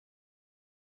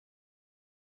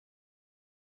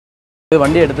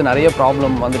வண்டி எடுத்து நிறைய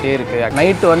ப்ராப்ளம் வந்துட்டே இருக்கு.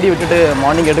 நைட் வண்டி விட்டுட்டு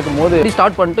மார்னிங் எடுக்கும்போது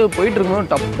ஸ்டார்ட் பண்ணிட்டு போயிட்டு இருக்கும்போது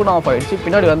டப்புன்னு ஆஃப் ஆயிடுச்சு.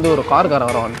 பின்னாடி வந்து ஒரு கார்காரன்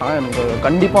வர வந்துட்டான். எனக்கு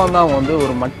கண்டிப்பாக வந்து அவங்க வந்து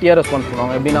ஒரு மட்டியாக ரெஸ்பான்ஸ்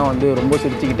பண்ணுவாங்க. எப்படின்னா வந்து ரொம்ப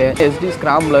சிரிச்சுக்கிட்டு Yezdi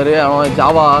Scrambler அவன்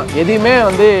ஜாவா எதையுமே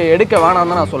வந்து எடுக்க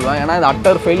வேணாம் தான் நான் சொல்லுவேன். ஏன்னா இது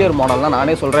அட்டர் ஃபெயிலியர் மாடல் தான்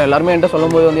நானே சொல்கிறேன். எல்லாருமே என்கிட்ட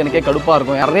சொல்லும்போது வந்து எனக்கே கடுப்பாக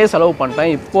இருக்கும். நிறைய செலவு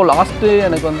பண்ணிட்டேன். இப்போ லாஸ்ட்டு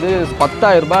எனக்கு வந்து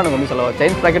 10,000 ரூபாய் எனக்கு வந்து செலவு.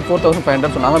 செயின் ப்ராக்கெட்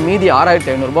 4,500 சொன்னாங்க. மீதி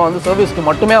 6,500 ரூபாய் வந்து சர்வீஸ்க்கு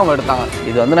மட்டுமே அவங்க எடுத்தாங்க.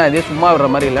 இது வந்து நான் இதே சும்மா விடுற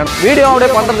மாதிரி இல்லை. வீடியோ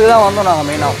அப்படியே பண்ணுறதுக்கு தான் வந்தோம் நாங்கள்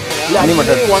மெயினாக. இல்லை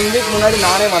அனிமேட்டட் 1 வீக் முன்னாடி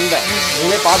நானே வந்தேன்.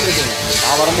 நீங்களே பார்த்துருக்கீங்க.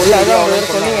 நான் வரும்போது அதான்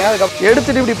சொன்னீங்க. அதுக்கப்புறம்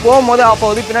எடுத்துகிட்டு இப்படி போகும்போது அப்போ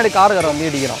வந்து பின்னாடி கார்காரை வந்து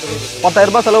இடிக்கிறோம். 10,000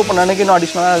 ரூபாய் செலவு பண்ண அன்றைக்கி இன்னும்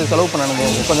அடிஷ்னலாக அது செலவு பண்ண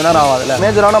எனக்கு கொஞ்சம் நேரம் ஆகாதுல்ல.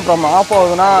 மேஜரான ப்ராப்ளம் ஆஃப்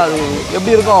ஆகுதுன்னா அது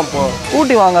எப்படி இருக்கும்? அப்போது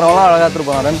ஸ்கூட்டி வாங்குறவங்களாம் அழகாக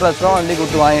எடுத்துருப்பாங்க. 2 லட்ச ரூபா வண்டி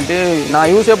கொடுத்து வாங்கிட்டு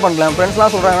நான் யூஸே பண்ணல. என்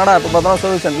ஃப்ரெண்ட்ஸ்லாம் சொல்கிறாங்கடா இப்போ பார்த்தாலும்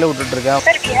சர்வீஸ் சென்டர்லேயே விட்டுட்டுருக்கேன்.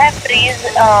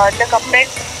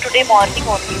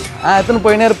 எத்தனை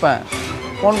போயினே இருப்பேன்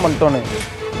ஃபோன் பண்ணிட்டோன்னு.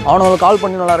 அவனுங்களுக்கு கால்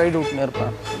பண்ணி நல்லா ரைடு விட்டுனே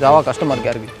இருப்பேன். ஜாவா கஸ்டமர்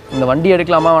கேருக்கு இந்த வண்டி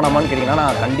எடுக்கலாமா வேணாமான்னு கேட்டிங்கன்னா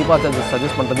நான் கண்டிப்பாக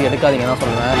சஜஸ்ட் பண்ணுறது எடுக்காதீங்க தான்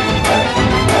சொல்லுவேன்.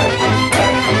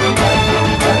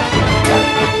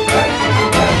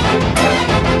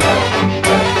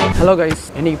 ஹலோ கைஸ்,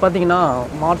 இன்றைக்கி பார்த்தீங்கன்னா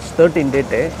March 13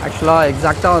 டேட்டு. ஆக்சுவலாக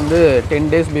எக்ஸாக்டாக வந்து 10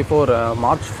 days பிஃபோர்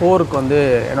March 4க்கு வந்து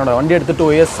என்னோடய வண்டி எடுத்து 2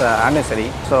 years ஆனிவர்சரி.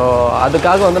 ஸோ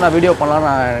அதுக்காக வந்து நான் வீடியோ பண்ணலாம்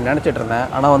நான் நினச்சிட்டு இருந்தேன்.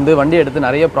 ஆனால் வந்து வண்டி எடுத்து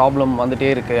நிறைய ப்ராப்ளம்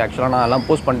வந்துகிட்டே இருக்குது. ஆக்சுவலாக நான் எல்லாம்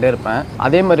போஸ்ட் பண்ணிட்டே இருப்பேன்.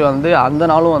 அதே மாதிரி வந்து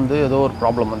அந்த நாளும் வந்து ஏதோ ஒரு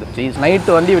ப்ராப்ளம் வந்துச்சு.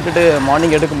 நைட்டு வண்டி விட்டுட்டு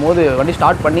மார்னிங் எடுக்கும்போது வண்டி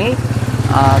ஸ்டார்ட் பண்ணி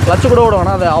கிளச்சு கூட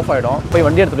வேணால் அது ஆஃப் ஆகிடும். போய்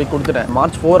வண்டி எடுத்து போய் கொடுத்துட்டேன்.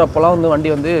 March 4 அப்போலாம் வந்து வண்டி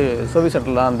வந்து சர்வீஸ்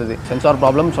சென்டரில் தான் இருந்தது. சென்சார்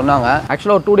ப்ராப்ளம் சொன்னாங்க.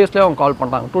 ஆக்சுவலாக ஒரு 2 daysலேயே அவங்க கால்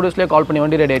பண்ணிட்டாங்க. 2 daysலேயே கால் பண்ணி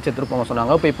வண்டி ரெடி ஆகிடுச்சு எடுத்துட்டு போங்க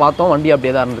சொன்னாங்க. போய் பார்த்தோம் வண்டி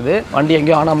அப்படியே தான் இருந்தது. வண்டி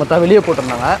எங்கேயோ ஆனாமல் தான் வெளியே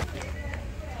போட்டிருந்தாங்க.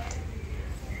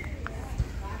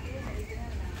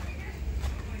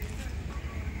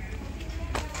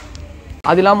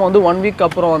 அது இல்லாமல் வந்து 1 வீக்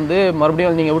அப்புறம் வந்து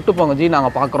மறுபடியும் நீங்கள் விட்டு போங்க ஜி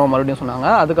நாங்கள் பார்க்குறோம் மறுபடியும் சொன்னாங்க.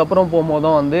 அதுக்கப்புறம்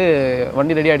போகும்போதும் வந்து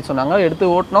வண்டி ரெடி ஆகிடுச்சு சொன்னாங்க.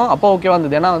 எடுத்து ஓட்டினோம். அப்போ ஓகேவா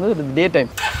இருந்தது. ஏன்னா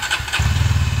வந்து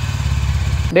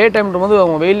டே டைம்ன்றது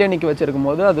அவங்க வெயிலே நிற்க வச்சிருக்கும்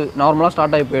போது அது நார்மலாக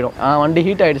ஸ்டார்ட் ஆகி போயிடும். வண்டி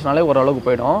ஹீட் ஆகிடுச்சுனாலே ஓரளவுக்கு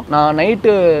போயிடும். நான்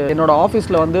நைட்டு என்னோட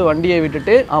ஆஃபீஸில் வந்து வண்டியை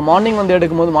விட்டுட்டு மார்னிங் வந்து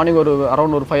எடுக்கும்போது மார்னிங் ஒரு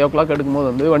அரௌண்ட் ஒரு 5 o'clock எடுக்கும்போது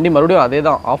வந்து வண்டி மறுபடியும் அதே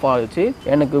தான் ஆஃப் ஆகிடுச்சு.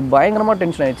 எனக்கு பயங்கரமாக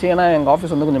டென்ஷன் ஆகிடுச்சு. ஏன்னா எங்கள்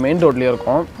ஆஃபீஸ் வந்து கொஞ்சம் மெயின் ரோட்லேயே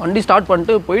இருக்கும். வண்டி ஸ்டார்ட்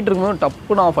பண்ணிட்டு போயிட்டு இருக்கும்போது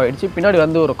டப்புன்னு ஆஃப் ஆகிடுச்சு. பின்னாடி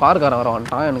வந்து ஒரு கார்காரன் வர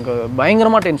வந்துட்டான். எனக்கு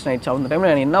பயங்கரமாக டென்ஷன் ஆகிடுச்சு. அந்த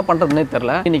டைமில் எனக்கு என்ன பண்ணுறதுனே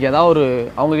தெரில. இன்றைக்கி ஏதாவது ஒரு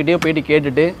அவங்ககிட்டயே போயிட்டு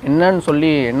கேட்டுட்டு என்னன்னு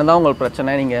சொல்லி என்னதான் உங்களுக்கு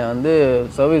பிரச்சனை, நீங்கள் வந்து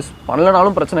சர்வீஸ்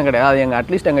பண்ணலனாலும் பிரச்சனை கிடையாது, எங்கள்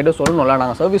அட்லீஸ்ட் எங்கிட்ட சொல்லணும்ல,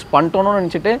 நாங்கள் சர்வீஸ் பண்ணிட்டோன்னு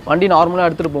நினச்சிட்டு வண்டி நார்மலாக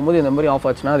எடுத்துகிட்டு போகும்போது இந்த மாதிரி ஆஃப்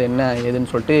ஆச்சுன்னா அது என்ன ஏதுன்னு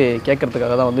சொல்லிட்டு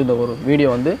கேட்கறதுக்காக தான் வந்து இந்த ஒரு வீடியோ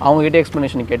வந்து அவங்ககிட்ட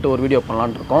எக்ஸ்ப்ளனேஷன் கேட்டு ஒரு வீடியோ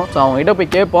பண்ணலான்னு இருக்கோம். ஸோ அவங்ககிட்ட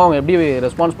போய் கேட்போம் அவங்க எப்படி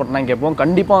ரெஸ்பான்ஸ் பண்ணாங்க கேட்போம்.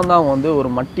 கண்டிப்பாக வந்து அவங்க வந்து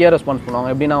ஒரு மட்டியாக ரெஸ்பான்ஸ்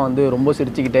பண்ணுவாங்க. எப்படின்னா வந்து ரொம்ப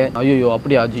சிரிச்சுக்கிட்டு ஐயோ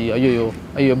அப்படி ஆஜி ஐயோ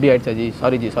எப்படி ஆயிடுச்சு ஜி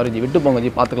சாரி ஜி விட்டு போங்க ஜி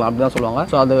பார்த்துக்கலாம் அப்படி தான் சொல்லுவாங்க.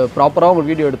 ஸோ அது ப்ராப்பராக ஒரு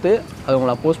வீடியோ எடுத்து அது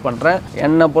உங்களை போஸ்ட் பண்ணுறேன்.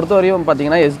 என்னை பொறுத்த வரையும்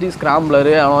பார்த்தீங்கன்னா Yezdi Scrambler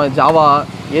அவன் ஜாவா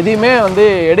எதையுமே வந்து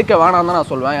எடுக்க வேணாம் தான் நான்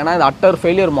சொல்லுவேன். ஏன்னா இது அட்டர்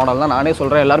ஃபெயிலியர் மாடல் தான் நானே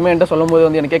சொல்கிறேன். எல்லாருமே என்கிட்ட சொல்லும்போது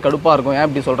வந்து எனக்கே கடுப்பாக இருக்கும். ஏன்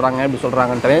இப்படி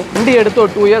சொல்கிறாங்கன்ட்டு. வண்டி எடுத்து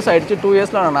ஒரு 2 years ஆகிடுச்சு. 2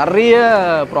 yearsல நான் நிறைய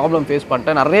ப்ராப்ளம் ஃபேஸ்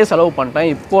பண்ணிட்டேன். நிறைய செலவு பண்ணிட்டேன்.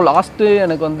 இப்போது லாஸ்ட்டு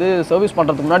எனக்கு வந்து சர்வீஸ்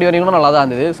பண்ணுறதுக்கு முன்னாடி வரைக்கும் நல்லா தான்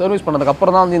இருந்தது. சர்வீஸ் பண்ணதுக்கு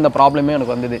அப்புறம் தான் வந்து இந்த ப்ராப்ளமே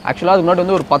எனக்கு வந்தது. ஆக்சுவலாக அதுக்கு முன்னாடி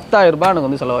வந்து ஒரு 10,000 ரூபாய் எனக்கு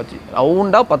வந்து செலவாச்சு.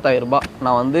 ரவுண்டாக 10,000 ரூபாய்.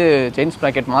 நான் வந்து செயின்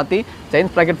ப்ராக்கெட் மாற்றி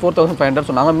செயின் ப்ராக்கெட் 4,500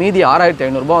 சொன்னாங்க. மீதி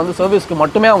 6,500 ரூபாய் வந்து சர்வீஸ்க்கு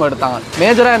மட்டுமே அவங்க எடுத்தாங்க.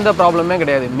 மேஜராக எந்த ப்ராப்ளமே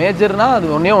கிடையாது. மேஜர்னா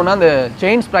அது ஒன்றே அந்த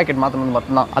செயின் ப்ராக்கெட் மாற்றினது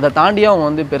மட்டும்தான். அதை தாண்டி அவங்க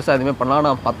வந்து பெருசாக எதுவுமே பண்ணலாம்.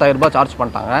 நான் 10,000 ரூபாய் சார்ஜ்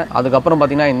பண்ணிட்டாங்க. அதுக்கப்புறம்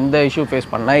பார்த்தீங்கன்னா இந்த இஷ்யூ ஃபேஸ்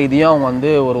பண்ணேன். இதையும் அவங்க வந்து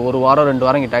ஒரு வாரம் 2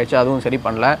 வாரம் கிட்ட ஆயிடுச்சு. அதுவும் சரி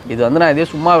பண்ணல. இது வந்து நான் இதே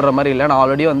சும்மா விடுற மாதிரி இல்லை. நான்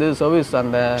ஆல்ரெடி வந்து சர்வீஸ்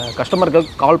அந்த கஸ்டமருக்கு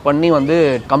கால் பண்ணி வந்து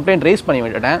கம்ப்ளைண்ட் ரைஸ் பண்ணி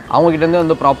விட்டுட்டேன். அவங்ககிட்டேருந்து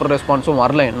வந்து ப்ராப்பர் ரெஸ்பான்ஸும்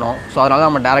வரல இன்னும். ஸோ அதனால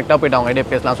நம்ம டேரெக்டாக போய்ட்டு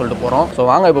அவங்ககிட்டே பேசலாம் சொல்லிட்டு போகிறோம். ஸோ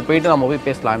வாங்க இப்போ போயிட்டு நம்ம போய்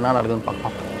பேசலாம் என்ன நடக்குதுன்னு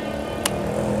பார்க்கலாம்.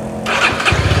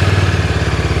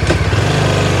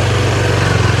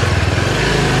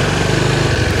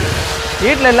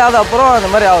 வீட்டில் இல்லாத அப்புறம் இந்த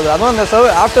மாதிரி ஆகுது. அதுவும் இந்த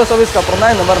ஆஃப்டர் சர்வீஸ்க்கு அப்புறம்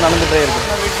தான் இந்த மாதிரி நடந்துகிட்டே இருக்குது.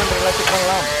 வெயிட் பண்ணுறீங்களா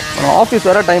சிக்கலாம் ஆஃபீஸ்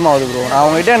வர டைம் ஆகுது ப்ரோ. நான்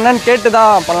அவங்ககிட்ட என்னன்னு கேட்டு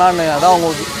தான் பண்ணலான்னு அதான் அவங்க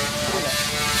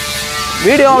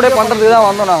வீடியோ அப்படியே பண்ணுறதுக்கு தான்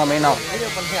வந்தோம் நாங்கள் மெயினாக.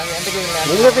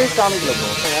 உங்கள் ஃபேஸ் காமிக்கல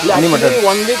ப்ரோ. இல்லை அனிமேட்டட்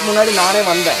 1 வீக் முன்னாடி நானே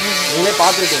வந்தேன். நீங்களே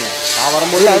பார்த்துருக்கீங்க. நான்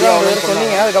வரும்போது அதான்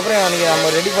சொன்னீங்க. அதுக்கப்புறம் நீங்கள்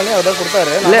நம்ம ரெடி பண்ணி அதை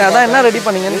கொடுத்தாரு. இல்லை அதான் என்ன ரெடி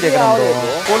பண்ணீங்கன்னு கேட்குறேன்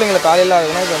ப்ரோ. கூலிங்கில் காலையில்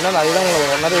ஆகுதுன்னா சொன்னால் அதுதான்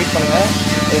உங்களுக்கு 1 hour வெயிட் பண்ணுங்கள்.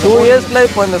 2 yearsல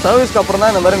இப்போ இந்த சர்வீஸ்க்கு அப்புறம்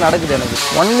தான் இந்த மாதிரி நடக்குது. எனக்கு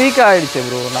 1 week ஆகிடுச்சு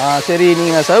ப்ரோ. நான் சரி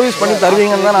நீங்கள் சர்வீஸ் பண்ணி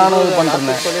தருவீங்கன்னு தான் நானும் இது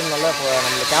பண்ணிருந்தேன். சொல்லியிருந்தோம்ல இப்போ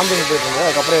நம்ம கேம்பிங் போயிட்டு இருந்தோம்.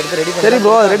 அதுக்கப்புறம் எடுத்து ரெடி பண்ணி சரி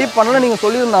ப்ரோ ரெடி பண்ணல நீங்கள்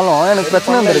சொல்லியிருந்தாலும் எனக்கு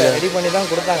பிரச்சனை இருந்தது. ரெடி பண்ணி தான்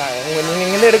கொடுத்தாங்க.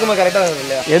 நீங்கள் எடுக்கும்போது கரெக்டாக இருந்தது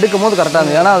இல்லையா? எடுக்கும்போது கரெக்டாக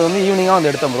இருந்தது. ஏன்னா அது வந்து ஈவினிங்காக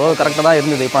வந்து எடுத்தேன் ப்ரோ. கரெக்டாக தான்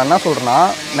இருந்தது. இப்போ என்ன சொல்கிறேன்னா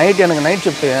எனக்கு நைட்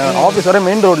ஷிஃப்ட் ஆஃபீஸ் வர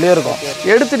மெயின் ரோட்லேயே இருக்கும்.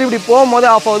 எடுத்துகிட்டு இப்படி போகும்போது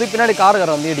ஆஃப் ஆகுது. பின்னாடி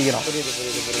கார்காரை வந்து இடிக்கிறோம்.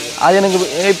 அது எனக்கு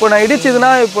இப்போ நான்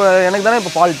இடிச்சதுன்னா இப்போ எனக்கு தானே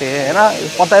இப்போ ஃபால்ட்டு. ஏன்னா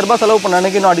 10,000 ரூபாய் செலவு பண்ண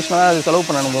அன்றைக்கி இன்னும் அடிஷ்னலாக அது செலவு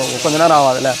பண்ணணும், கொஞ்சம் நேரம்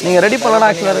ஆகாதுல்ல. நீங்கள் ரெடி பண்ணலாம்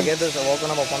ஆக்சுவலாக கேட்டு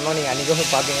ஓகே நம்ம பண்ணோம். நீங்கள் அன்றைக்கி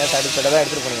பார்த்தீங்க சாட்டிஸ்ஃபைடாக தான்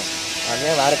எடுத்துகிட்டு போனீங்க.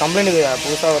 அதே வேறு கம்ப்ளைண்ட்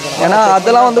புதுசாக வருது. ஏன்னா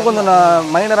அதெல்லாம் வந்து கொஞ்சம்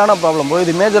மைனரான ப்ராப்ளம்.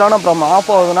 இது மேஜரான ப்ராப்ளம் ஆஃப்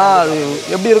ஆகுதுன்னா அது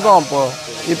எப்படி இருக்கும் அப்போது?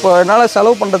 இப்போ என்னால்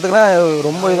செலவு பண்ணுறதுக்குன்னா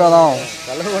ரொம்ப இதாக தான்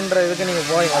செலவு பண்ணுற இதுக்கு நீங்கள்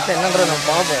போய் வச்சு என்னன்றது நம்ம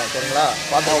பார்ப்போம். சரிங்களா?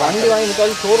 பார்த்து வண்டி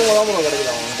வாங்கிட்டாலும் ஷோரூமில் தான் போகிறோம்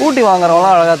கிடைக்கலாம். ஸ்கூட்டி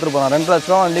வாங்குறவங்களாம் அழகாக எடுத்துருப்பாங்க. 2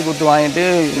 லட்ச ரூபா வண்டி கொடுத்து வாங்கிட்டு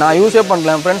நான் யூஸே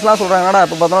பண்ணல. என் ஃப்ரெண்ட்ஸ்லாம் சொல்கிறாங்க, என்னடா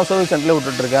இப்போ பார்த்தாலும் சர்வீஸ் சென்டர்லேயே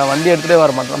விட்டுட்டுருக்கேன், வண்டி எடுத்துகிட்டே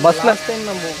வர மாட்டேன். பஸ்ஸில் டைம்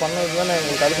நம்ம பண்ணது தானே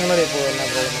உங்களுக்கு. அதுக்கு முன்னாடி இப்போ என்ன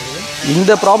ப்ராப்ளம்?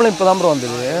 இந்த ப்ராப்ளம் இப்போ தான் ப்ரோ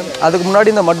வந்தது. அதுக்கு முன்னாடி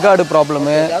இந்த மட்காடு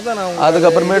ப்ராப்ளமு,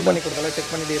 அதுக்கப்புறமேட்டு பண்ணி கொடுத்தலாம், செக்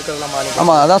பண்ணிட்டு இருக்கிறதெல்லாம் மாறி.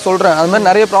 ஆமாம், அதான் சொல்கிறேன். அது மாதிரி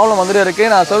நிறைய ப்ராப்ளம் வந்துட்டு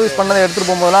இருக்குது. நான் சர்வீஸ் பண்ணதை எடுத்துகிட்டு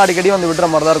போகும்போதெல்லாம் அடிக்கடி வந்து விட்டுற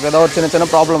மாதிரி தான் இருக்கும். ஏதாவது ஒரு சின்ன சின்ன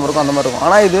ப்ராப்ளம் இருக்கும், அந்த மாதிரி இருக்கும்.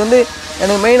 ஆனால் இது வந்து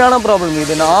எனக்கு மெயினான ப்ராப்ளம்.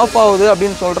 இது நான் ஆஃப் ஆகுது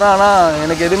அப்படின்னு சொல்கிறேன், ஆனால்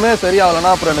எனக்கு எதுவுமே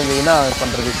சரியாகலைன்னா அப்புறம் எனக்கு என்ன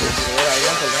பண்ணுறதுக்கு?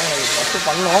 அதுதான் சொல்கிறேன். ஃபஸ்ட்டு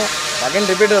பண்ணோம், செகண்ட்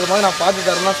ரிப்பீட் வரும்போது நான் பார்த்து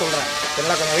தரேன்னா சொல்கிறேன்.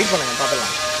 எல்லாம் கொஞ்சம் வெயிட் பண்ணுங்கள்,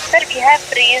 பார்த்துக்கலாம். Sir, we have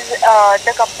raised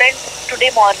the complaint today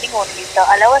morning only, sir.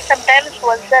 Allow us sometimes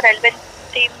once the relevant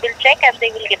team will check and they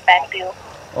will get back to you.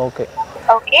 Okay.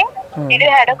 Okay. Did you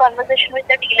had a conversation with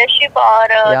the dealership or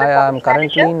yeah, I'm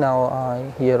currently now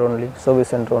here only, service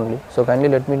center only. So kindly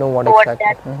let me know what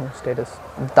exactly status.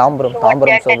 Tambaram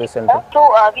service center. So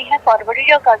we have forwarded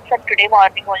your concern today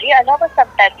morning only. Allow us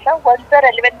sometimes, sir. Once the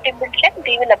relevant team will check,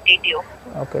 they will update you.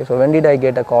 Okay. So when did I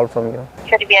get a call from you?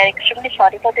 Sir, we are extremely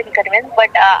sorry for the inconvenience,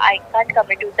 but I can't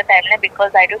commit you the timeline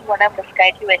because I don't want to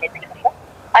misguide you anything, sir.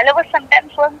 Allow us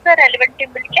sometimes once the relevant team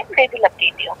will check, they will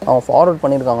update you. அவங்க forward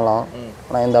பண்ணியிருக்காங்களாம்,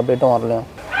 ஆனால் எந்த அப்டேட்டும் வரலையும்.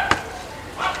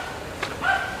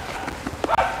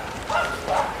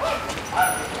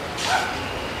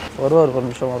 ஒரு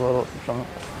நிமிஷம்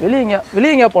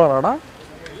வெளியே போகலாடா.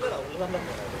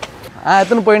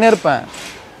 எத்தனை போயினே இருப்பேன்,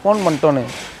 ஃபோன் பண்ணிட்டோன்னு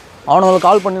அவனுங்களுக்கு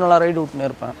கால் பண்ணி நல்லா ரைடு விட்டுனே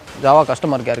இருப்பேன். Java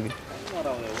customer கேருக்கு.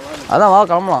 அதான் வா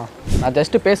கிளம்பலாம். நான்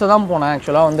ஜஸ்ட்டு பேச தான் போனேன்.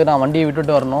 ஆக்சுவலாக வந்து நான் வண்டியை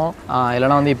விட்டுட்டு வரணும்,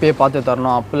 இல்லைனா வந்து இப்போயே பார்த்து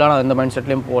தரணும், அப்படிலாம் நான் எந்த மைண்ட்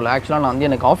செட்லேயும் போகல. ஆக்சுவலாக நான் வந்து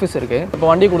எனக்கு ஆஃபீஸ் இருக்குது. இப்போ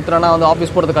வண்டி கொடுத்துட்டேன்னா வந்து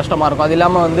ஆஃபீஸ் போகிறது கஷ்டமாக இருக்கும். அது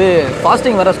இல்லாமல் வந்து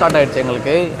ஃபாஸ்டிங் வேறு ஸ்டார்ட் ஆகிடுச்சு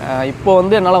எங்களுக்கு. இப்போ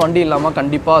வந்து என்னால் வண்டி இல்லாமல்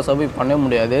கண்டிப்பாக சர்வை பண்ண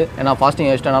முடியாது. ஏன்னா ஃபாஸ்டிங்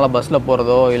வச்சுட்டு என்னால் பஸ்ஸில்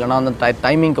போகிறதோ இல்லைனா அந்த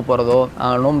டைமிங்க்கு போகிறதோ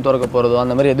நோம்பு திறக்க போகிறதோ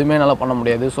அந்த மாதிரி எதுவுமே என்னால் பண்ண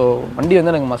முடியாது. ஸோ வண்டி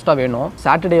வந்து எனக்கு மஸ்ட்டாக வேணும்.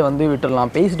 சாட்டர்டே வந்து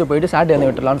விட்டுடலாம், பேசிட்டு போயிட்டு சாட்டர்டே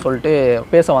வந்து விட்டுடலான்னு சொல்லிட்டு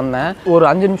பேச வந்தேன். ஒரு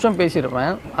 5 நிமிஷம்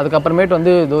பேசியிருப்பேன். அதுக்கப்புறமேட்டு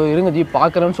வந்து இதோ இருங்க ஜி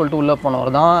பார்க்குறேன்னு சொல்லிட்டு உள்ளே போனவர்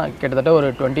தான் கிட்டத்தட்ட ஒரு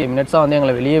 20 மினிட்ஸாக வந்து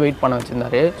எங்களை வெளியே வெயிட் பண்ண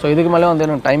வச்சிருந்தாரு. ஸோ இதுக்கு மேலே வந்து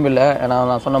எனக்கு டைம் இல்லை. ஏன்னா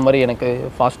நான் சொன்ன மாதிரி எனக்கு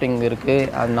ஃபாஸ்டிங் இருக்குது,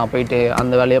 அது நான் போயிட்டு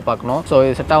அந்த வேலையை பார்க்கணும். ஸோ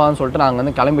இது செட் ஆகாதுன்னு சொல்லிட்டு நான்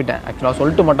வந்து கிளம்பிட்டேன். ஆக்சுவலாக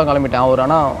சொல்லிட்டு மட்டும் கிளம்பிட்டேன்.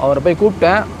 ஆனால் அவரை போய்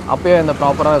கூப்பிட்டேன், அப்போயே இந்த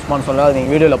ப்ராப்பராக ரெஸ்பான்ஸ் சொல்ல அது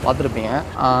நீங்கள் வீடியோவில் பார்த்துருப்பீங்க.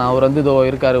 அவர் வந்து இதோ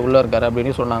இருக்கார், உள்ளே இருக்கார்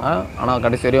அப்படின்னு சொன்னாங்க. ஆனால்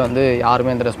கடைசி வரையும் வந்து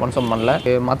யாருமே எந்த ரெஸ்பான்ஸும் பண்ணல.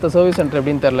 மற்ற சர்வீஸ் சென்டர்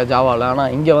எப்படின்னு தெரியல ஜாவாவில்.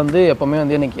 ஆனால் இங்கே வந்து எப்போவுமே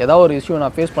வந்து எனக்கு ஏதாவது ஒரு இஷ்யூ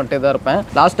நான் ஃபேஸ் பண்ணிட்டே தான் இருப்பேன்.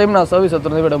 லாஸ்ட் டைம் நான் சர்வீஸ்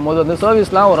எடுத்துகிட்டு விடும்போது வந்து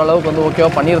சர்வீஸ்லாம் ஓரளவுக்கு வந்து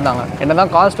ஓகேவாக பண்ணியிருந்தாங்க. என்ன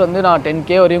தான் காஸ்ட் வந்து நான்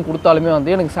 10K வரையும் கொடுத்தாலுமே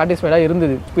வந்து எனக்கு சாட்டிஸ்ஃபைடாக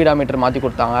இருந்தது. ஸ்பீடா மீட்டர் மாற்றி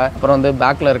கொடுத்தாங்க, அப்புறம் வந்து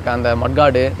பேக்கில் இருக்க அந்த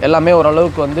மட்கார்டு எல்லாமே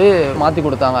ஓரளவுக்கு வந்து மாற்றி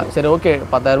கொடுத்தாங்க. சரி ஓகே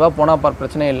 10,000 ரூபாய் போனால்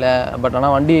பிரச்சனை இல்லை, பட்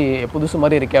ஆனால் வண்டி புதுசு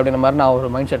மாதிரி இருக்கே அப்படின்ற மாதிரி நான் ஒரு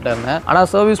மைண்ட் செட்டில் இருந்தேன். ஆனால்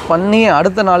சர்வீஸ் பண்ணி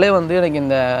அடுத்த நாளே வந்து எனக்கு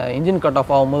இந்த இன்ஜின் கட்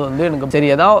ஆஃப் ஆகும்போது வந்து எனக்கு சரி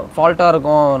ஏதாவது ஃபால்ட்டாக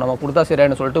இருக்கும், நம்ம கொடுத்தா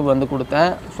சரியானு சொல்லிட்டு வந்து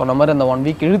கொடுத்தேன். சொன்ன மாதிரி அந்த 1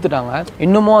 வீக் இழுத்துட்டாங்க.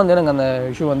 இன்னமும் வந்து எனக்கு அந்த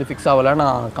இஷ்யூ வந்து ஃபிக்ஸ் ஆகலை.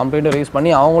 நான் கம்ப்ளைண்ட்டு ரைஸ்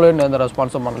பண்ணி அவங்களும் எந்த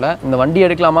ரெஸ்பான்ஸும் பண்ணல. இந்த வண்டி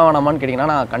எடுக்கலாமா வேணாமான்னு கேட்டிங்கன்னா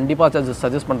நான் கண்டிப்பாக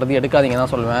சஜஸ்ட் பண்ணுறது எடுக்காதீங்க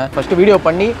தான் சொல்லுவேன். ஃபஸ்ட்டு வீடியோ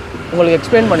பண்ணி உங்களுக்கு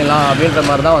எக்ஸ்பிளைன் பண்ணிடலாம் அப்படின்ற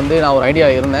மாதிரி தான் வந்து நான் ஒரு ஐடியா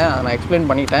இருந்தேன். நான் எக்ஸ்பிளைன்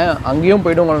பண்ணிட்டேன். அங்கேயும்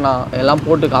போய்ட்டு உங்களுக்கு நான் எல்லாம்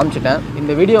போட்டு காமிச்சிட்டேன்.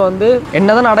 இந்த வீடியோ வந்து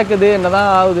என்ன தான் நடக்குது என்ன தான்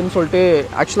ஆகுதுன்னு சொல்லிட்டு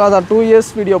ஆக்சுவலாக தான் 2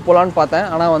 இயர்ஸ் வீடியோ போகலான்னு பார்த்தேன்.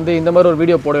 ஆனால் வந்து இந்த மாதிரி ஒரு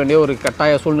வீடியோ போட வேண்டிய ஒரு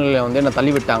கட்டாய சூழ்நிலையை வந்து என்னை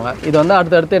தள்ளி விட்டாங்க. இது வந்து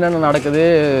அடுத்தடுத்து என்னென்ன நடக்குது,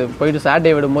 போயிட்டு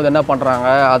சாட்டர்டே விடும்போது என்ன பண்ணுறாங்க,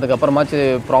 அதுக்கப்புறமாச்சு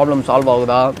ப்ராப்ளம் சால்வ்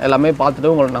ஆகுதா எல்லாமே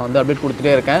பார்த்துட்டு உங்களுக்கு நான் வந்து அப்டேட்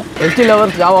கொடுத்துட்டே இருக்கேன். எஸ்டி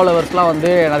லவர்ஸ் ஜாவா லவர்ஸ்லாம்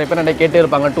வந்து நிறைய பேர் என்ன கேட்டே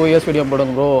இருப்பாங்க, 2 இயர்ஸ் வீடியோ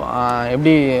போடுங்க ப்ரோ,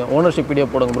 எப்படி ஓனர்ஷிப் வீடியோ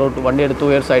போடுங்க ப்ரோ, வண்டி எடுத்து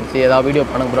 2 இயர்ஸ் ஆகிடுச்சு, ஏதாவது வீடியோ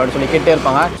பண்ணுங்க ப்ரோ அப்படின்னு சொல்லி கேட்டே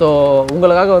இருப்பாங்க. ஸோ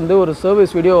உங்களுக்காக வந்து ஒரு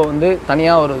சர்வீஸ் வீடியோ வந்து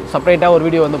தனியாக ஒரு செப்பரேட்டாக ஒரு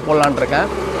வீடியோ வந்து போடலான்னு இருக்கேன்.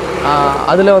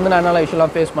 அதில் வந்து நான் என்னெல்லாம்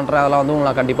இஷ்யூலாம் ஃபேஸ் பண்ணுறேன் அதெல்லாம் வந்து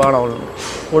உங்களுக்கு கண்டிப்பாக நான்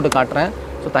போட்டு காட்டுறேன்.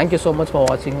 So thank you so much for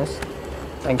வாட்சிங் திஸ்.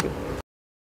 தேங்க்யூ.